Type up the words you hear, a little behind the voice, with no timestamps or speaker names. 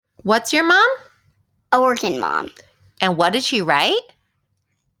What's your mom? A working mom. And what did she write?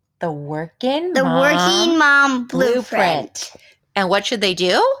 The Working Working Mom Blueprint. And what should they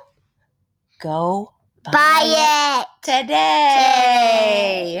do? Go Buy it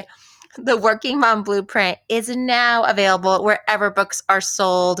today. The Working Mom Blueprint is now available wherever books are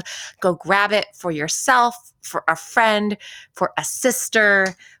sold. Go grab it for yourself, for a friend, for a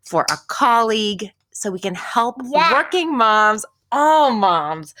sister, for a colleague, so we can help working moms, all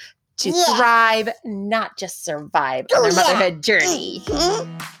moms, to thrive, not just survive on their motherhood journey.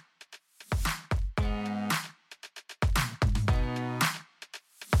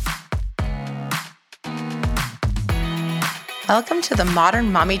 Welcome to the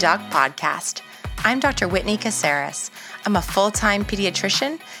Modern Mommy Doc Podcast. I'm Dr. Whitney Caceres. I'm a full-time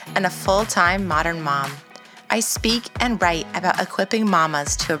pediatrician and a full-time modern mom. I speak and write about equipping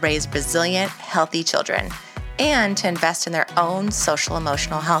mamas to raise resilient, healthy children and to invest in their own social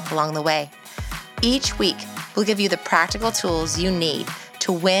emotional health along the way. Each week, we'll give you the practical tools you need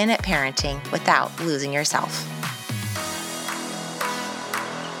to win at parenting without losing yourself.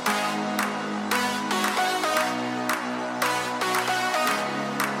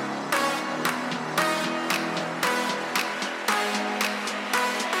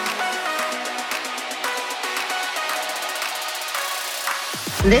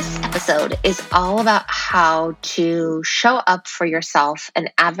 This episode is all about how to show up for yourself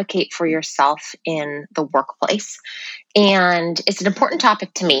and advocate for yourself in the workplace. And it's an important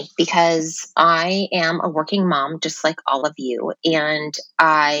topic to me because I am a working mom, just like all of you. And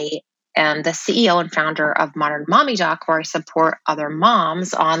I am the CEO and founder of Modern Mommy Doc, where I support other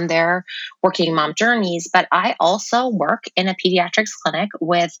moms on their working mom journeys. But I also work in a pediatrics clinic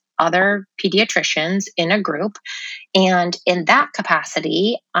with other pediatricians in a group. And in that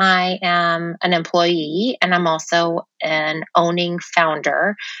capacity, I am an employee and I'm also an owning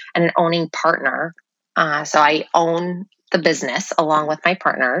founder and an owning partner. So I own the business along with my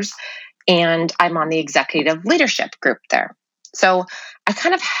partners, and I'm on the executive leadership group there. So I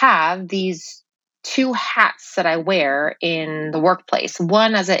kind of have these two hats that I wear in the workplace.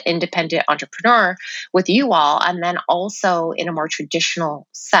 One as an independent entrepreneur with you all, and then also in a more traditional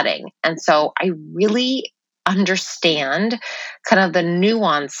setting. And so I really understand kind of the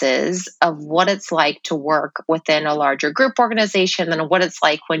nuances of what it's like to work within a larger group organization and what it's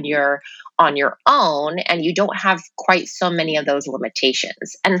like when you're on your own and you don't have quite so many of those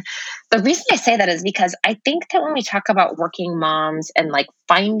limitations. And the reason I say that is because I think that when we talk about working moms and like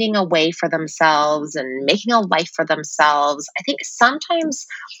finding a way for themselves and making a life for themselves, I think sometimes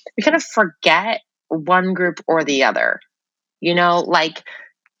we kind of forget one group or the other. You know, like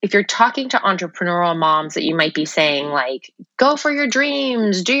if you're talking to entrepreneurial moms that you might be saying like, go for your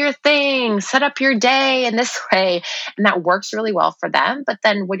dreams, do your thing, set up your day in this way. And that works really well for them. But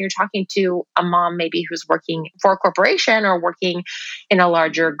then when you're talking to a mom, maybe who's working for a corporation or working in a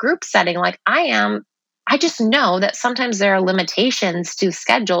larger group setting like I am, I just know that sometimes there are limitations to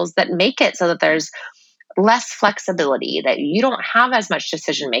schedules that make it so that there's less flexibility, that you don't have as much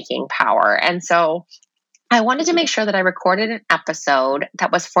decision-making power. And so I wanted to make sure that I recorded an episode that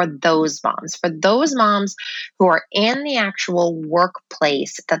was for those moms who are in the actual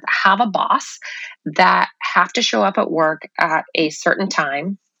workplace that have a boss, that have to show up at work at a certain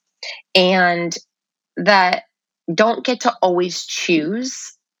time, and that don't get to always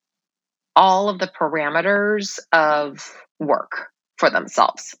choose all of the parameters of work for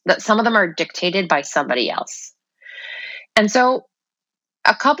themselves, that some of them are dictated by somebody else. And so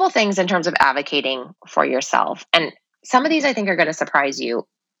a couple things in terms of advocating for yourself. And some of these I think are going to surprise you.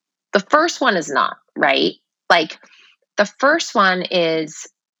 The first one is not, right? Like the first one is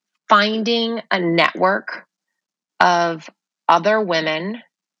finding a network of other women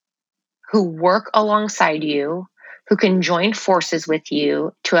who work alongside you, who can join forces with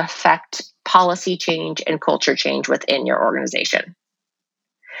you to affect policy change and culture change within your organization.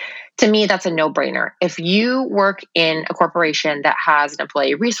 To me, that's a no-brainer. If you work in a corporation that has an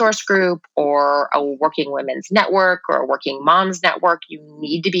employee resource group or a working women's network or a working moms network, you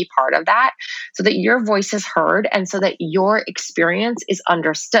need to be part of that so that your voice is heard and so that your experience is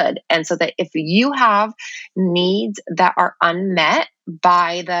understood. And so that if you have needs that are unmet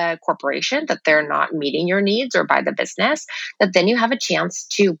by the corporation, that they're not meeting your needs, or by the business, that then you have a chance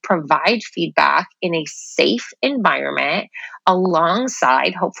to provide feedback in a safe environment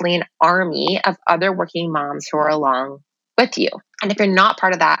alongside hopefully an army of other working moms who are along with you. And if you're not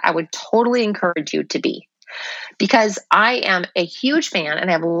part of that, I would totally encourage you to be. because I am a huge fan and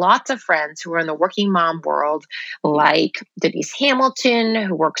I have lots of friends who are in the working mom world, like Denise Hamilton,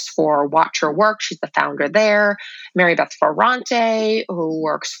 who works for Watch Her Work. She's the founder there. Mary Beth Ferrante, who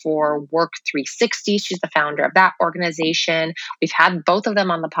works for Work 360. She's the founder of that organization. We've had both of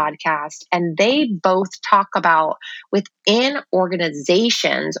them on the podcast, and they both talk about within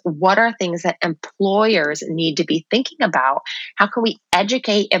organizations, what are things that employers need to be thinking about? How can we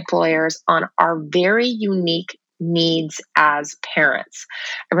educate employers on our very unique needs as parents?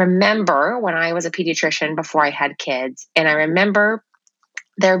 I remember when I was a pediatrician before I had kids, and I remember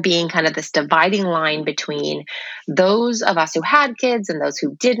there being kind of this dividing line between those of us who had kids and those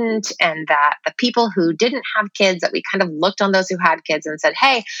who didn't, and that the people who didn't have kids, that we kind of looked on those who had kids and said,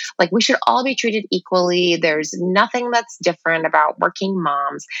 hey, like we should all be treated equally. There's nothing that's different about working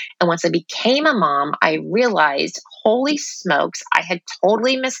moms. And once I became a mom, I realized, holy smokes, I had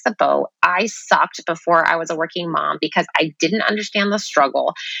totally missed the boat. I sucked before I was a working mom because I didn't understand the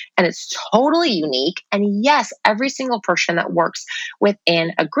struggle. And it's totally unique. And yes, every single person that works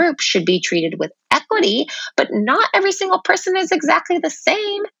within a group should be treated with equity, but not every single person is exactly the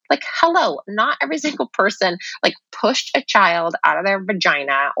same. Like, hello, not every single person like pushed a child out of their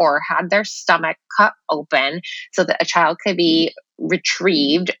vagina or had their stomach cut open so that a child could be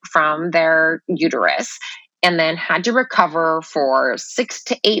retrieved from their uterus and then had to recover for 6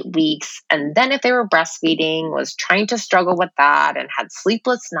 to 8 weeks. And then if they were breastfeeding, was trying to struggle with that and had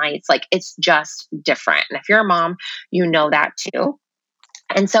sleepless nights. Like, it's just different. And if you're a mom, you know that too.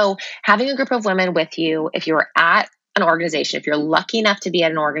 And so having a group of women with you, if you're at an organization, if you're lucky enough to be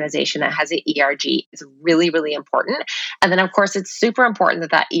at an organization that has an ERG, is really, really important. And then, of course, it's super important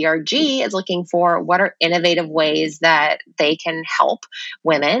that that ERG is looking for what are innovative ways that they can help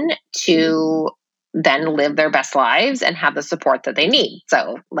women to then live their best lives and have the support that they need.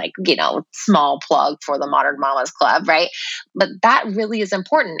 So, like, small plug for the Modern Mamas Club, right? But that really is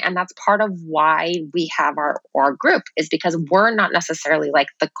important. And that's part of why we have our group, is because we're not necessarily like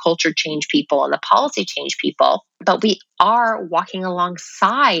the culture change people and the policy change people, but we are walking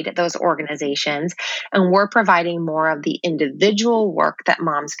alongside those organizations, and we're providing more of the individual work that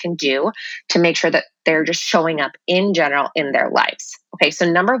moms can do to make sure that they're just showing up in general in their lives. Okay, so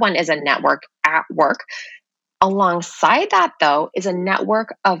number one is a network at work. Alongside that, though, is a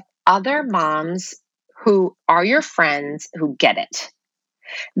network of other moms who are your friends who get it.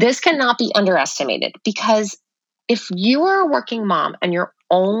 This cannot be underestimated, because if you are a working mom and you're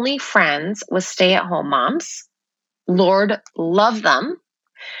only friends with stay-at-home moms, Lord love them,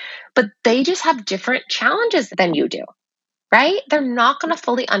 but they just have different challenges than you do, right? They're not going to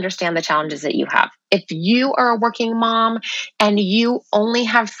fully understand the challenges that you have. If you are a working mom and you only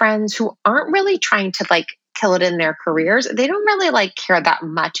have friends who aren't really trying to like kill it in their careers, they don't really like care that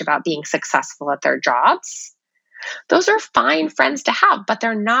much about being successful at their jobs. Those are fine friends to have, but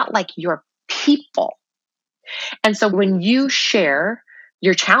they're not like your people. And so when you share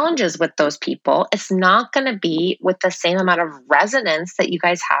your challenges with those people, it's not going to be with the same amount of resonance that you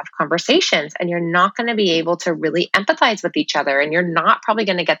guys have conversations, and you're not going to be able to really empathize with each other, and you're not probably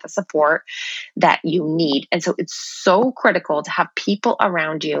going to get the support that you need. And so it's so critical to have people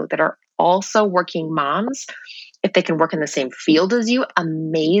around you that are also working moms. If they can work in the same field as you,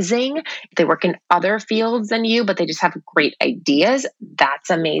 amazing. If they work in other fields than you, but they just have great ideas,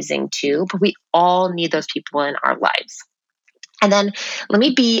 that's amazing too. But we all need those people in our lives. And then let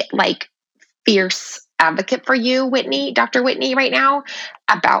me be like fierce advocate for you, Whitney, Dr. Whitney, right now,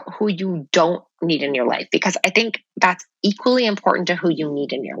 about who you don't need in your life, because I think that's equally important to who you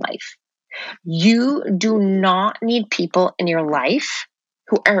need in your life. You do not need people in your life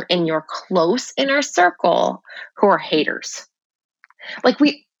who are in your close inner circle who are haters. Like,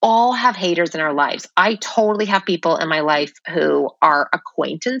 we all have haters in our lives. I totally have people in my life who are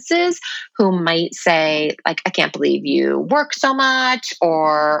acquaintances who might say, like, I can't believe you work so much,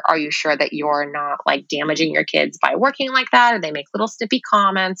 or are you sure that you're not like damaging your kids by working like that? Or they make little snippy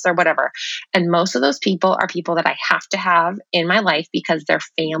comments or whatever. And most of those people are people that I have to have in my life because they're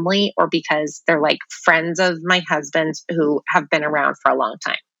family or because they're like friends of my husband's who have been around for a long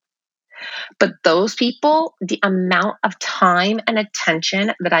time. But those people, the amount of time and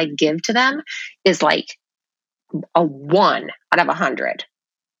attention that I give to them is like a 1 out of 100.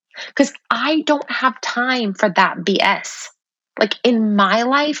 Because I don't have time for that BS. Like, in my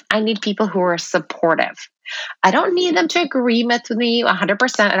life, I need people who are supportive. I don't need them to agree with me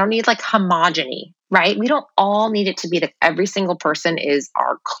 100%. I don't need like homogeny, right? We don't all need it to be that every single person is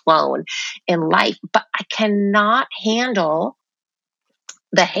our clone in life. But I cannot handle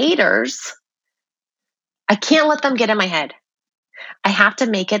the haters. I can't let them get in my head. I have to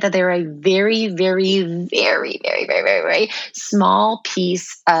make it that they're a very, very, very, very, very, very, very small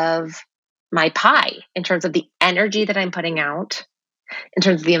piece of my pie in terms of the energy that I'm putting out, in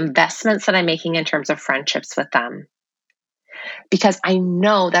terms of the investments that I'm making in terms of friendships with them, because I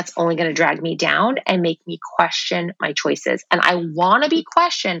know that's only going to drag me down and make me question my choices. And I want to be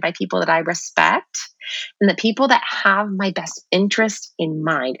questioned by people that I respect and the people that have my best interest in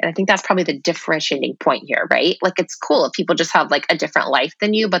mind. And I think that's probably the differentiating point here, right? Like it's cool if people just have like a different life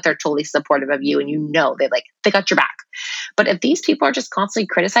than you, but they're totally supportive of you and you know they got your back. But if these people are just constantly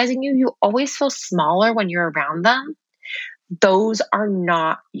criticizing you, you always feel smaller when you're around them. Those are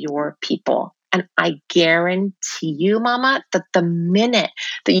not your people. And I guarantee you, Mama, that the minute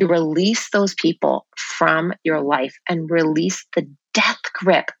that you release those people from your life and release the death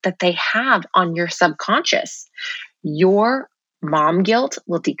grip that they have on your subconscious, your mom guilt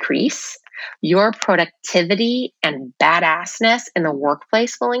will decrease. Your productivity and badassness in the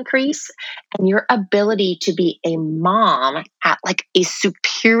workplace will increase, and your ability to be a mom at like a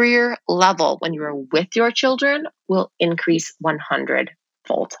superior level when you're with your children will increase 100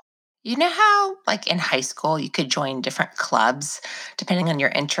 fold. You know how, like in high school, you could join different clubs depending on your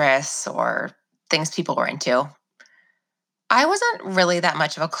interests or things people were into? I wasn't really that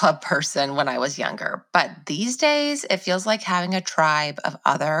much of a club person when I was younger, but these days it feels like having a tribe of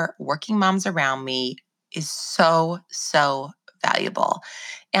other working moms around me is so, so valuable.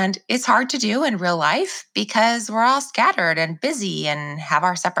 And it's hard to do in real life because we're all scattered and busy and have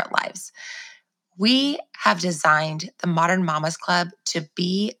our separate lives. We have designed the Modern Mamas Club to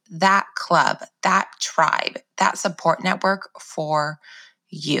be that club, that tribe, that support network for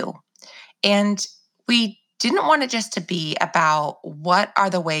you. And we didn't want it just to be about what are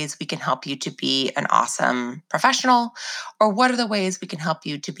the ways we can help you to be an awesome professional, or what are the ways we can help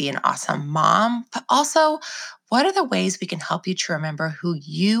you to be an awesome mom, but also what are the ways we can help you to remember who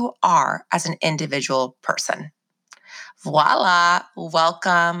you are as an individual person. Voila,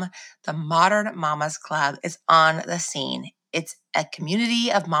 welcome. The Modern Mamas Club is on the scene. It's a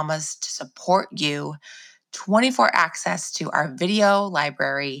community of mamas to support you, 24 access to our video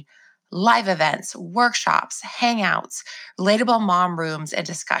library, live events, workshops, hangouts, relatable mom rooms and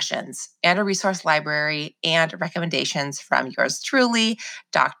discussions, and a resource library and recommendations from yours truly,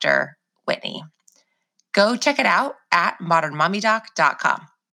 Dr. Whitney. Go check it out at modernmommydoc.com.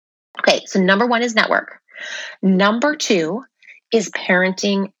 Okay, so number one is network. Number two is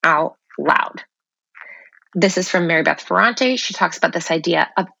parenting out loud. This is from Mary Beth Ferrante. She talks about this idea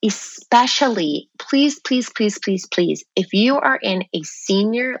of especially, please, please, please, please, please, if you are in a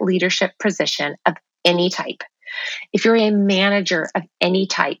senior leadership position of any type, if you're a manager of any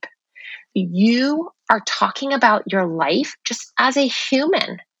type, you are talking about your life just as a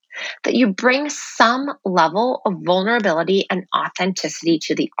human, that you bring some level of vulnerability and authenticity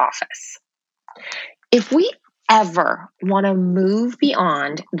to the office. If we ever want to move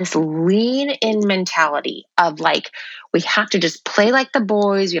beyond this lean in mentality of like, we have to just play like the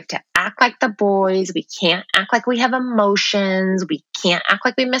boys, we have to act like the boys, we can't act like we have emotions, we can't act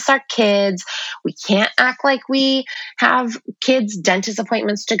like we miss our kids, we can't act like we have kids' dentist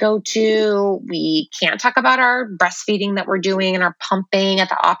appointments to go to, we can't talk about our breastfeeding that we're doing and our pumping at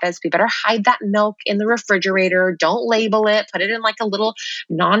the office. We better hide that milk in the refrigerator, don't label it, put it in like a little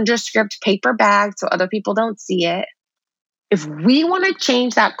nondescript paper bag so other people don't see it. If we want to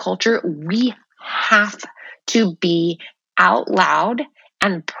change that culture, we have to be out loud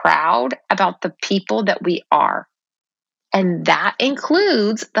and proud about the people that we are. And that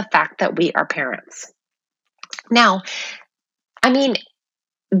includes the fact that we are parents. Now, I mean,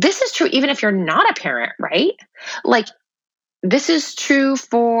 this is true even if you're not a parent, right? Like, this is true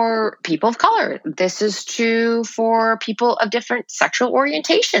for people of color. This is true for people of different sexual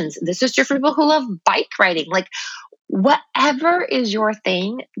orientations. This is true for people who love bike riding. Like, whatever is your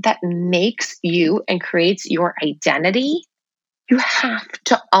thing that makes you and creates your identity, you have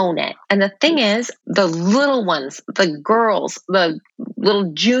to own it. And the thing is, the little ones, the girls, the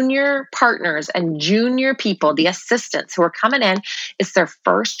little junior partners and junior people, the assistants who are coming in, it's their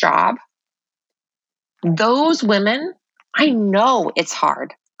first job. Those women, I know it's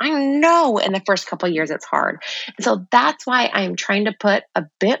hard. I know in the first couple of years it's hard. And so that's why I'm trying to put a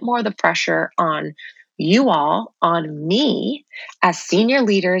bit more of the pressure on you all, on me as senior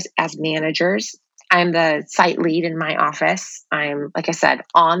leaders, as managers. I'm the site lead in my office. I'm, like I said,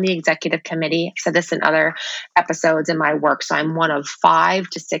 on the executive committee. I've said this in other episodes in my work. So I'm one of 5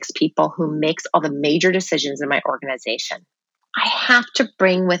 to 6 people who makes all the major decisions in my organization. I have to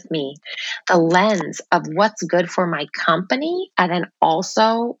bring with me the lens of what's good for my company and then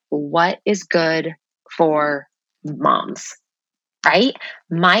also what is good for moms. right?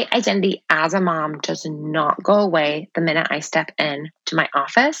 My identity as a mom does not go away the minute I step in to my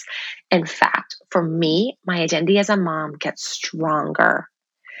office. In fact, for me, my identity as a mom gets stronger.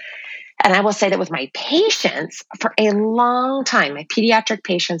 And I will say that with my patients for a long time, my pediatric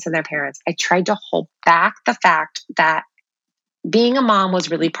patients and their parents, I tried to hold back the fact that being a mom was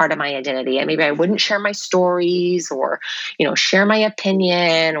really part of my identity. And maybe I wouldn't share my stories or, share my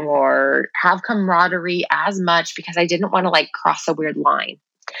opinion or have camaraderie as much because I didn't want to like cross a weird line.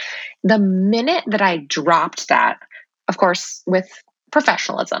 The minute that I dropped that, of course, with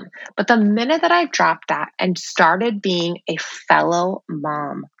professionalism, but the minute that I dropped that and started being a fellow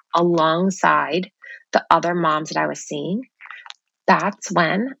mom alongside the other moms that I was seeing, that's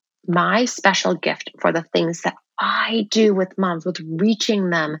when my special gift for the things that I do with moms, with reaching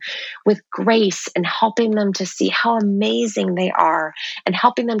them with grace and helping them to see how amazing they are and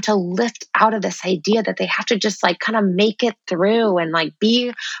helping them to lift out of this idea that they have to just like kind of make it through and like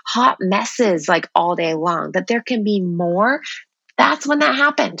be hot messes like all day long, that there can be more. That's when that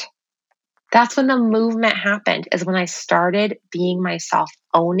happened. That's when the movement happened, is when I started being myself,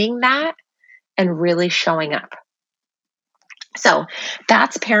 owning that and really showing up. So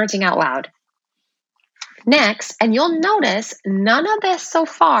that's parenting out loud. Next, and you'll notice none of this so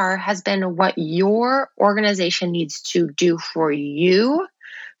far has been what your organization needs to do for you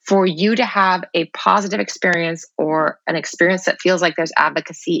to have a positive experience or an experience that feels like there's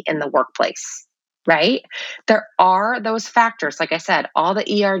advocacy in the workplace, right? There are those factors. Like I said, all the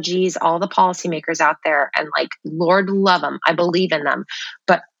ERGs, all the policymakers out there, and like, Lord love them. I believe in them.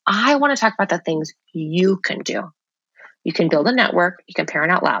 But I want to talk about the things you can do. You can build a network. You can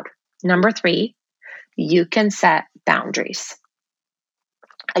parent out loud. Number 3, you can set boundaries.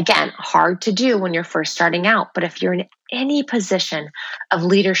 Again, hard to do when you're first starting out, but if you're in any position of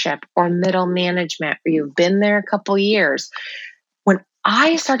leadership or middle management, or you've been there a couple years, when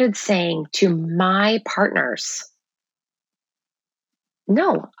I started saying to my partners,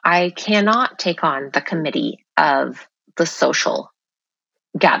 no, I cannot take on the committee of the social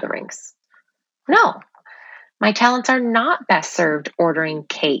gatherings. No, my talents are not best served ordering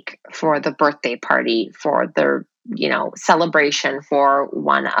cake for the birthday party, for the, celebration for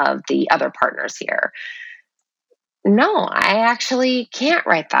one of the other partners here. No, I actually can't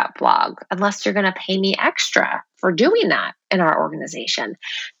write that blog unless you're going to pay me extra for doing that in our organization.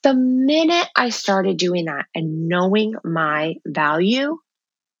 The minute I started doing that and knowing my value,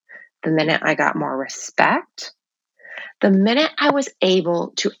 the minute I got more respect, the minute I was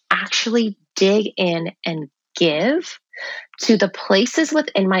able to actually dig in and give to the places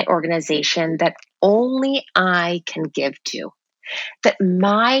within my organization that only I can give to, that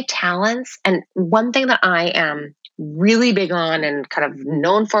my talents, and one thing that I am really big on and kind of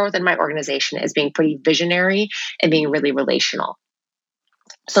known for within my organization is being pretty visionary and being really relational.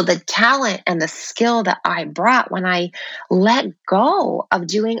 So the talent and the skill that I brought when I let go of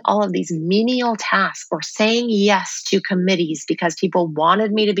doing all of these menial tasks or saying yes to committees because people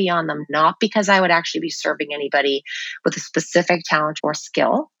wanted me to be on them, not because I would actually be serving anybody with a specific talent or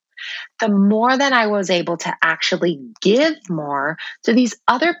skill, the more that I was able to actually give more to these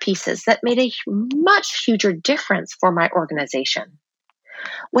other pieces that made a much huger difference for my organization.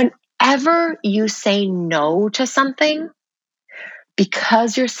 Whenever you say no to something,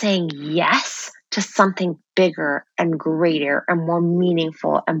 because you're saying yes to something bigger and greater and more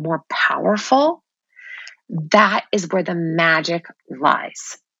meaningful and more powerful, that is where the magic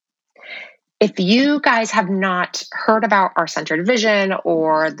lies. If you guys have not heard about our Centered Vision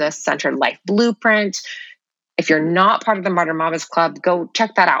or the Centered Life Blueprint, if you're not part of the Modern Mamas Club, go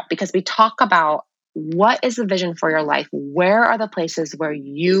check that out, because we talk about what is the vision for your life? Where are the places where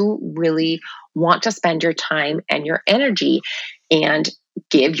you really want to spend your time and your energy and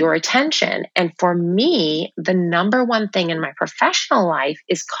give your attention? And for me, the number one thing in my professional life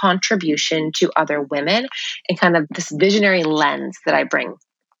is contribution to other women and kind of this visionary lens that I bring.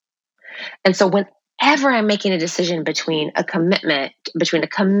 And so whenever I'm making a decision between a commitment, between a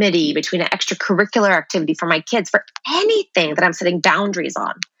committee, between an extracurricular activity for my kids, for anything that I'm setting boundaries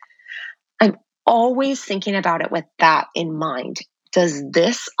on, I'm always thinking about it with that in mind. Does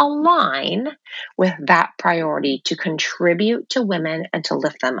this align with that priority to contribute to women and to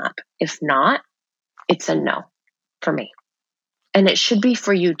lift them up? If not, it's a no for me. And it should be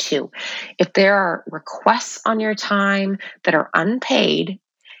for you too. If there are requests on your time that are unpaid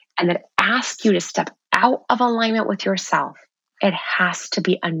and that ask you to step out of alignment with yourself, it has to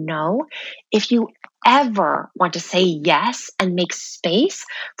be a no if you ever want to say yes and make space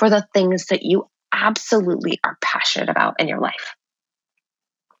for the things that you absolutely are passionate about in your life.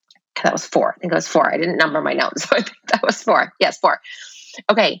 That was 4. I think it was 4. I didn't number my notes, so I think that was 4. Yes, 4.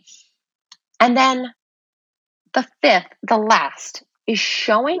 Okay. And then the 5th, the last, is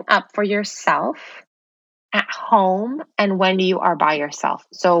showing up for yourself at home and when you are by yourself.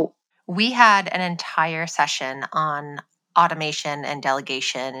 So we had an entire session on automation and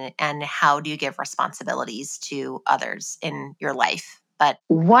delegation and how do you give responsibilities to others in your life. But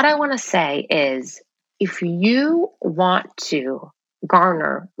what I want to say is if you want to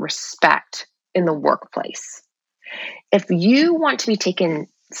garner respect in the workplace, if you want to be taken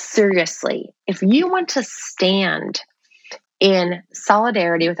seriously, if you want to stand in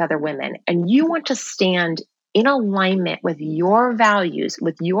solidarity with other women and you want to stand in alignment with your values,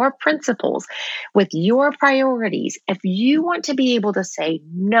 with your principles, with your priorities, if you want to be able to say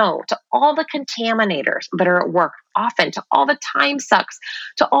no to all the contaminators that are at work, often to all the time sucks,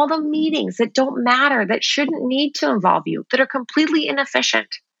 to all the meetings that don't matter, that shouldn't need to involve you, that are completely inefficient,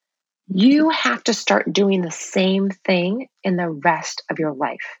 you have to start doing the same thing in the rest of your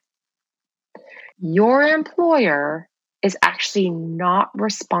life. Your employer is actually not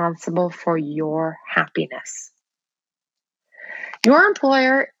responsible for your happiness. Your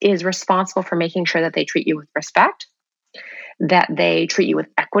employer is responsible for making sure that they treat you with respect, that they treat you with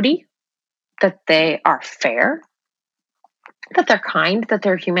equity, that they are fair, that they're kind, that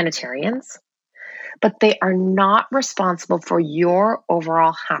they're humanitarians, but they are not responsible for your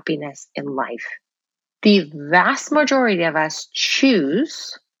overall happiness in life. The vast majority of us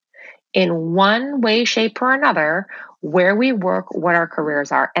choose in one way, shape, or another where we work, what our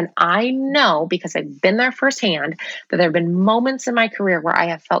careers are. And I know because I've been there firsthand that there have been moments in my career where I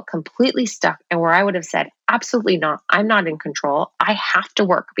have felt completely stuck and where I would have said, absolutely not. I'm not in control. I have to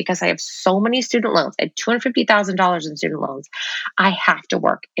work because I have so many student loans. I had $250,000 in student loans. I have to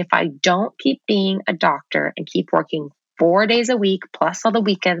work. If I don't keep being a doctor and keep working 4 days a week, plus all the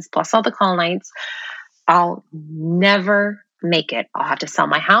weekends, plus all the call nights, I'll never make it. I'll have to sell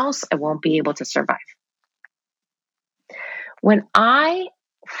my house. I won't be able to survive. When I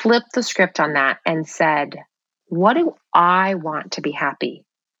flipped the script on that and said, what do I want to be happy?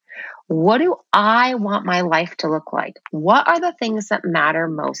 What do I want my life to look like? What are the things that matter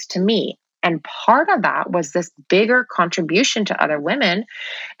most to me? And part of that was this bigger contribution to other women.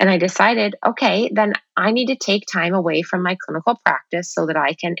 And I decided, okay, then I need to take time away from my clinical practice so that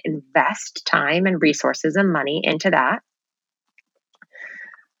I can invest time and resources and money into that.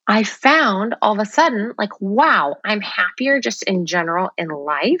 I found all of a sudden, like, wow, I'm happier just in general in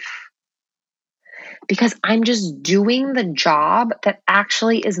life because I'm just doing the job that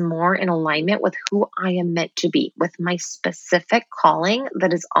actually is more in alignment with who I am meant to be, with my specific calling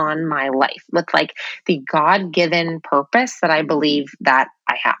that is on my life, with like the God-given purpose that I believe that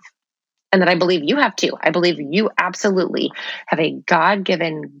I have. And that I believe you have too. I believe you absolutely have a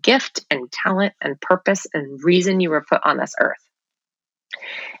God-given gift and talent and purpose and reason you were put on this earth.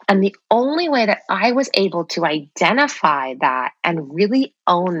 And the only way that I was able to identify that and really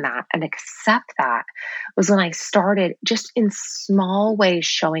own that and accept that was when I started just in small ways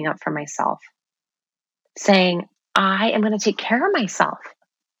showing up for myself, saying, I am going to take care of myself.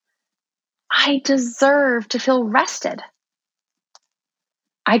 I deserve to feel rested.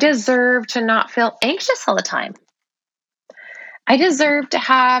 I deserve to not feel anxious all the time. I deserve to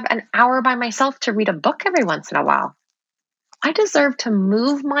have an hour by myself to read a book every once in a while. I deserve to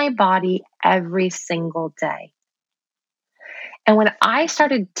move my body every single day. And when I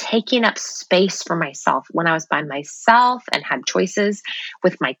started taking up space for myself, when I was by myself and had choices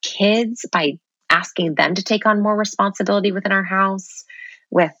with my kids by asking them to take on more responsibility within our house,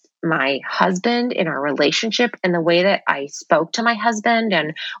 with my husband in our relationship and the way that I spoke to my husband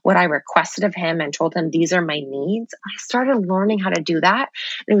and what I requested of him and told him these are my needs, I started learning how to do that.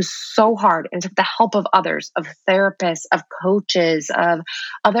 And it was so hard. And it took the help of others, of therapists, of coaches, of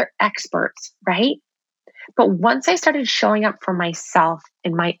other experts, right? But once I started showing up for myself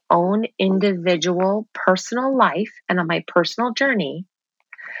in my own individual personal life and on my personal journey,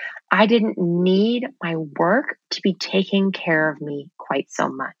 I didn't need my work to be taking care of me quite so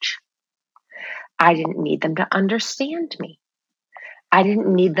much. I didn't need them to understand me. I didn't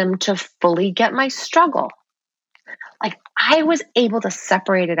need them to fully get my struggle. Like I was able to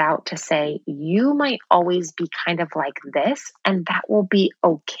separate it out to say, you might always be kind of like this, and that will be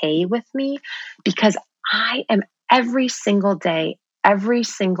okay with me because I am every single day, every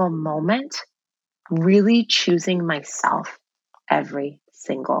single moment, really choosing myself every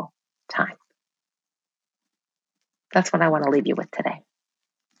single time. That's what I want to leave you with today.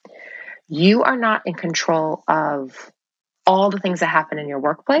 You are not in control of all the things that happen in your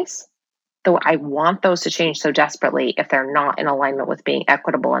workplace. though I want those to change so desperately if they're not in alignment with being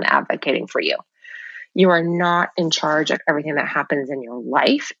equitable and advocating for you. You are not in charge of everything that happens in your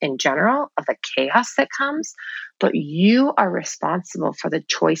life in general, of the chaos that comes, but you are responsible for the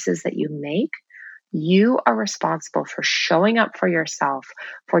choices that you make. You are responsible for showing up for yourself,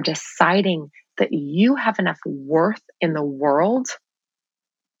 for deciding that you have enough worth in the world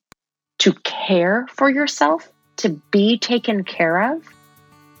to care for yourself, to be taken care of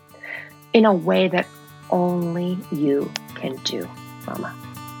in a way that only you can do, Mama.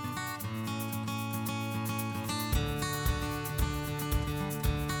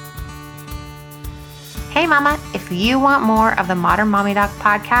 Hey Mama, if you want more of the Modern Mommy Doc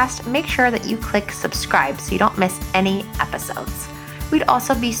podcast, make sure that you click subscribe so you don't miss any episodes. We'd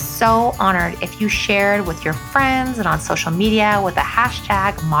also be so honored if you shared with your friends and on social media with the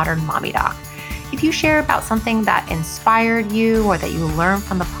hashtag Modern Mommy Doc. If you share about something that inspired you or that you learned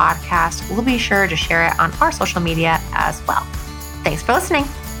from the podcast, we'll be sure to share it on our social media as well. Thanks for listening.